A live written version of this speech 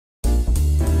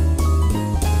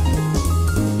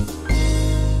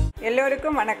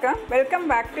எல்லோருக்கும் வணக்கம். Welcome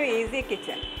back to easy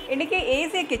kitchen. இன்றைக்கி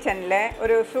ஈஸி கிச்சனில்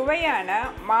ஒரு சுவையான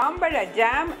மாம்பழ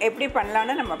ஜாம் எப்படி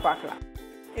பண்ணலான்னு நம்ம பார்க்கலாம்.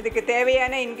 இதுக்கு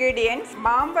தேவையான இன்க்ரீடியன்ட்ஸ்: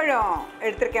 மாம்பழம்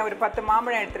எடுத்திருக்கேன், ஒரு 10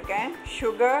 மாம்பழம் எடுத்திருக்கேன்,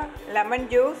 சுகர், லெமன்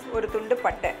ஜூஸ், ஒரு துண்டு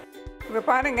பட்டை. இப்போ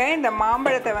பாருங்கள், இந்த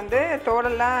மாம்பழத்தை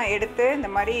தோலெல்லாம் எடுத்து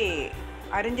இந்த மாதிரி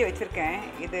அரிஞ்சு வச்சுருக்கேன்.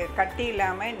 இது கட்டி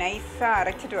இல்லாமல் நைஸாக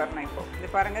அரைச்சிட்டு வரணும். இப்போது இது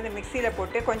பாருங்கள், இது மிக்சியில்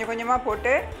போட்டு கொஞ்சம் கொஞ்சமாக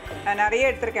போட்டு, நான் நிறைய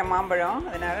எடுத்திருக்கேன் மாம்பழம்,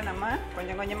 அதனால் நம்ம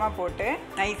கொஞ்சம் கொஞ்சமாக போட்டு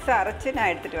நைஸாக அரைச்சி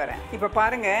நான் எடுத்துகிட்டு வரேன். இப்போ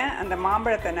பாருங்கள், அந்த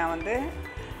மாம்பழத்தை நான்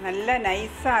நல்லா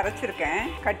நைஸாக அரைச்சிருக்கேன்.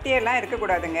 கட்டியெல்லாம்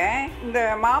இருக்கக்கூடாதுங்க. இந்த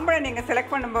மாம்பழம் நீங்கள்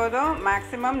செலக்ட் பண்ணும்போதும்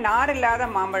மேக்ஸிமம் நார் இல்லாத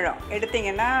மாம்பழம்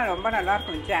எடுத்திங்கன்னா ரொம்ப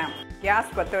நல்லாயிருக்கும் ஜாம்.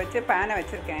 கேஸ் பற்ற வச்சு பேனை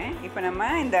வச்சுருக்கேன். இப்போ நம்ம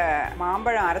இந்த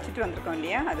மாம்பழம் அரைச்சிட்டு வந்திருக்கோம்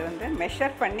இல்லையா, அது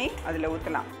மெஷர் பண்ணி அதில்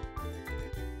ஊற்றலாம்.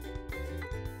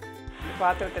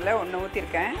 பாத்திரத்தில் ஒன்று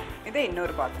ஊற்றிருக்கேன், இது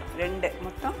இன்னொரு பாத்திரம், 2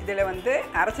 மொத்தம். இதில்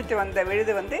அரைச்சிட்டு வந்த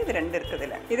விழுது இது 2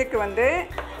 இருக்குது. இதுக்கு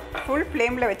ஃபுல்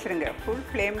ஃப்ளேமில் வச்சுருங்க. ஃபுல்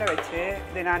ஃப்ளேமில் வச்சு,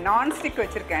 இது நான் நான்ஸ்டிக்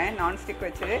வச்சுருக்கேன். நான்ஸ்டிக்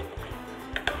வச்சு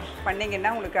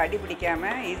பண்ணிங்கன்னா உங்களுக்கு அடி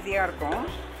பிடிக்காமல் ஈஸியாக இருக்கும்.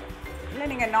 இல்லை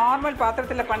நீங்கள் நார்மல்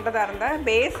பாத்திரத்தில் பண்ணுறதா இருந்தால்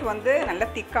பேஸ் நல்ல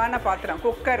திக்கான பாத்திரம்,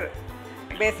 குக்கர்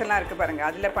பேஸெல்லாம் இருக்குது பாருங்கள்,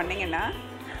 அதில் பண்ணிங்கன்னா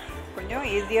கொஞ்சம்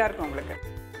ஈஸியாக இருக்கும் உங்களுக்கு.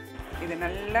 இது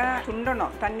நல்லா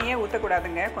சுண்டணும், தண்ணியே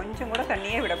ஊற்றக்கூடாதுங்க, கொஞ்சம் கூட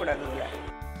தண்ணியே விடக்கூடாது.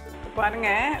 இதில்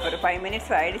பாருங்கள், ஒரு 5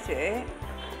 மினிட்ஸ் ஆகிடுச்சு.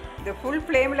 இது ஃபுல்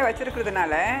ஃப்ளேமில்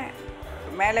வச்சுருக்கிறதுனால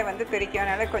மேலே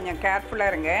தெரிக்கிறதுனால கொஞ்சம்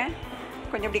கேர்ஃபுல்லாக இருங்க.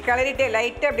 கொஞ்சம் இப்படி கிளறிட்டே,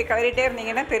 லைட்டாக அப்படி கிளறிட்டே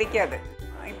இருந்தீங்கன்னா தெரிக்காது.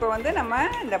 இப்போ நம்ம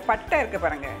இந்த பட்டை இருக்குது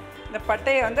பாருங்கள், இந்த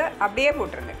பட்டையை அப்படியே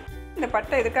போட்டுருங்க. இந்த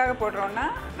பட்டை எதுக்காக போடுறோன்னா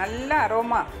நல்ல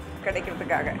அரோமா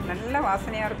கிடைக்கிறதுக்காக, நல்ல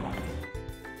வாசனையாக இருக்கும்.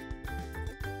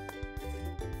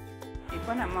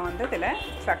 இப்போ நம்ம இதில்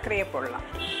சர்க்கரையை போடலாம்.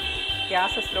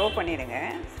 கேஸை ஸ்லோ பண்ணிடுங்க.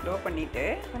 ஸ்லோ பண்ணிவிட்டு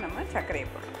இப்போ நம்ம சர்க்கரையை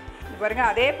போடலாம். இது பாருங்கள்,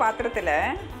 அதே பாத்திரத்தில்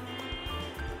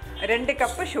 2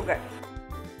 கப்பு சுகர்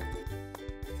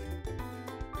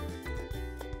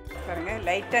பாருங்கள்,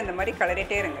 லைட்டாக இந்த மாதிரி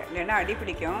கலரிட்டே இருங்க, இல்லைன்னா அடி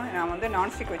பிடிக்கும். நான்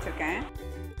நான்ஸ்டிக் வச்சுருக்கேன்.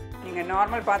 நீங்கள்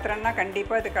நார்மல் பாத்திரம்னா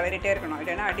கண்டிப்பாக இது கலரிட்டே இருக்கணும்,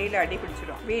 இல்லைன்னா அடியில் அடி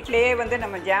பிடிச்சிடும். வீட்டிலேயே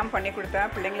நம்ம ஜாம் பண்ணி கொடுத்தா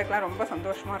பிள்ளைங்களுக்குலாம் ரொம்ப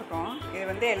சந்தோஷமாக இருக்கும்.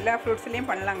 இது எல்லா ஃப்ரூட்ஸ்லேயும்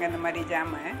பண்ணலாங்க இந்த மாதிரி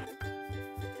ஜாமு.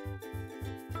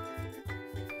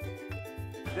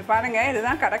 இது பாருங்கள்,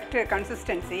 இதுதான் கரெக்ட்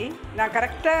கன்சிஸ்டன்சி. நான்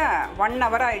கரெக்டாக 1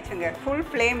 ஹவர் ஆயிடுச்சுங்க. ஃபுல்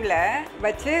ஃப்ளேமில்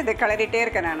வச்சு இது கிளறிட்டே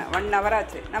இருக்கேன் நான். 1 ஹவர்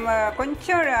ஆச்சு. நம்ம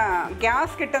கொஞ்சம்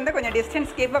கேஸ் கிட்ட கொஞ்சம்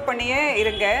டிஸ்டன்ஸ் கீப் அப் பண்ணியே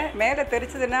இருங்க, மேலே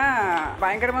தெரிச்சதுன்னா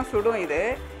பயங்கரமாக சுடும் இது.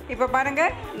 இப்போ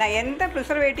பாருங்கள், நான் எந்த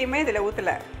ப்ரிசர்வேட்டிவுமே இதில்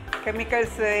ஊற்றலை,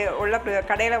 கெமிக்கல்ஸ் உள்ள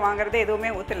கடையில் வாங்குறது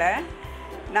எதுவுமே ஊற்றலை.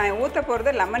 நான் ஊற்ற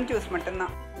போகிறது லெமன் ஜூஸ்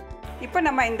மட்டும்தான். இப்போ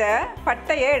நம்ம இந்த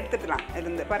பட்டையை எடுத்துக்கலாம்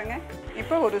இருந்து பாருங்கள்.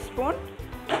 இப்போ 1 ஸ்பூன்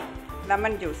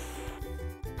லெமன் ஜூஸ்.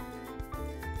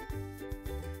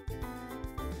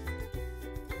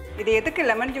 இது எதுக்கு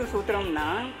லெமன் ஜூஸ் ஊற்றுறோம்னா,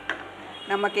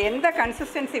 நமக்கு எந்த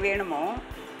கன்சிஸ்டன்சி வேணுமோ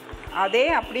அதே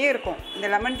அப்படியே இருக்கும் இந்த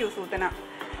லெமன் ஜூஸ் ஊற்றினா.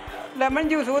 லெமன்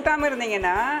ஜூஸ் ஊற்றாமல்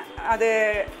இருந்தீங்கன்னா அது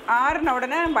ஆறுன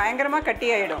உடனே பயங்கரமாக கட்டி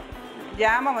ஆகிடும்.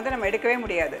 ஜாமை நம்ம எடுக்கவே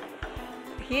முடியாது.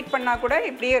 ஹீட் பண்ணால் கூட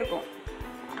இப்படியே இருக்கும்.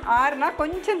 ஆறுனா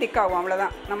கொஞ்சம் திக்காகும்,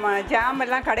 அவ்வளோதான். நம்ம ஜாம்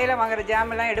எல்லாம் கடையில் வாங்குகிற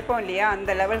ஜாமெல்லாம் எடுப்போம் இல்லையா,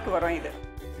 அந்த லெவலுக்கு வரும். இது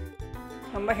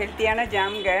ரொம்ப ஹெல்த்தியான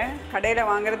ஜாம்ங்க. கடையில்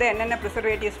வாங்குறது என்னென்ன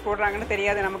ப்ரிசர்வேட்டிவ்ஸ் போடுறாங்கன்னு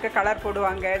தெரியாது நமக்கு. கலர்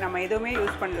போடுவாங்க, நம்ம எதுவுமே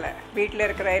யூஸ் பண்ணல. வீட்டில்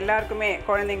இருக்கிற எல்லாருக்குமே,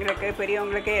 குழந்தைங்களுக்கு,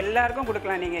 பெரியவங்களுக்கு எல்லாருக்கும்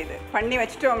கொடுக்கலாம். நீங்கள் இது பண்ணி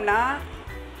வச்சிட்டோம்னா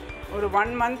ஒரு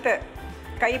 1 மந்த்து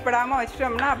கைப்படாமல்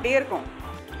வச்சிட்டோம்னா அப்படியே இருக்கும்.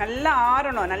 நல்லா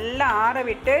ஆறணும். நல்லா ஆற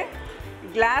விட்டு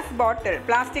கிளாஸ் பாட்டில்,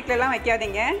 பிளாஸ்டிக்லலாம்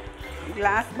வைக்காதீங்க,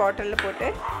 கிளாஸ் பாட்டிலில் போட்டு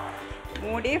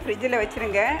மூடி ஃப்ரிட்ஜில்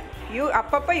வச்சுருங்க.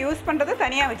 அப்பப்போ யூஸ் பண்ணுறது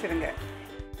தனியாக வச்சுருங்க.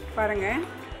 பாருங்கள்,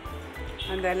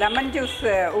 அந்த லெமன் ஜூஸ்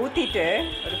ஊற்றிட்டு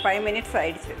ஒரு 5 மினிட்ஸ்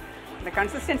ஆகிடுச்சு. இந்த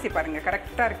கன்சிஸ்டன்சி பாருங்கள்,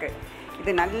 கரெக்டாக இருக்குது.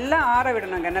 இது நல்லா ஆற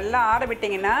விடணுங்க. நல்லா ஆற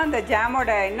விட்டிங்கன்னா அந்த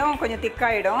ஜாமோட இன்னும் கொஞ்சம்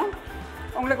திக்காகிடும்.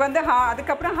 உங்களுக்கு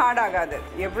அதுக்கப்புறம் ஹார்ட் ஆகாது.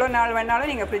 எவ்வளோ நாள் வேணாலும்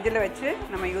நீங்கள் ஃப்ரிட்ஜில் வச்சு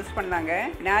நம்ம யூஸ் பண்ணலாங்க.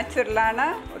 நேச்சுரலான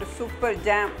ஒரு சூப்பர்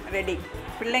ஜாம் ரெடி.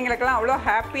 பிள்ளைங்களுக்கெல்லாம் அவ்வளோ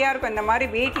ஹாப்பியாக இருக்கும். இந்த மாதிரி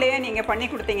வீட்டிலையே நீங்கள் பண்ணி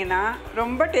கொடுத்தீங்கன்னா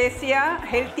ரொம்ப டேஸ்டியாக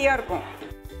ஹெல்த்தியாக இருக்கும்.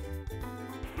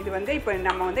 இது இப்போ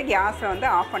நம்ம கேஸை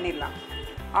ஆஃப் பண்ணிடலாம்.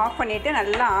 ஆஃப் பண்ணிவிட்டு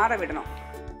நல்லா ஆற விடணும்.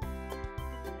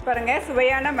 பாருங்கள்,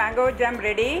 சுவையான மேங்கோ ஜாம்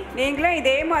ரெடி. நீங்களும்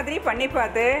இதே மாதிரி பண்ணி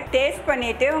பார்த்து டேஸ்ட்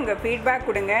பண்ணிவிட்டு உங்கள் ஃபீட்பேக்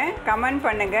கொடுங்க, கமெண்ட்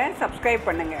பண்ணுங்கள், சப்ஸ்கிரைப்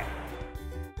பண்ணுங்கள்.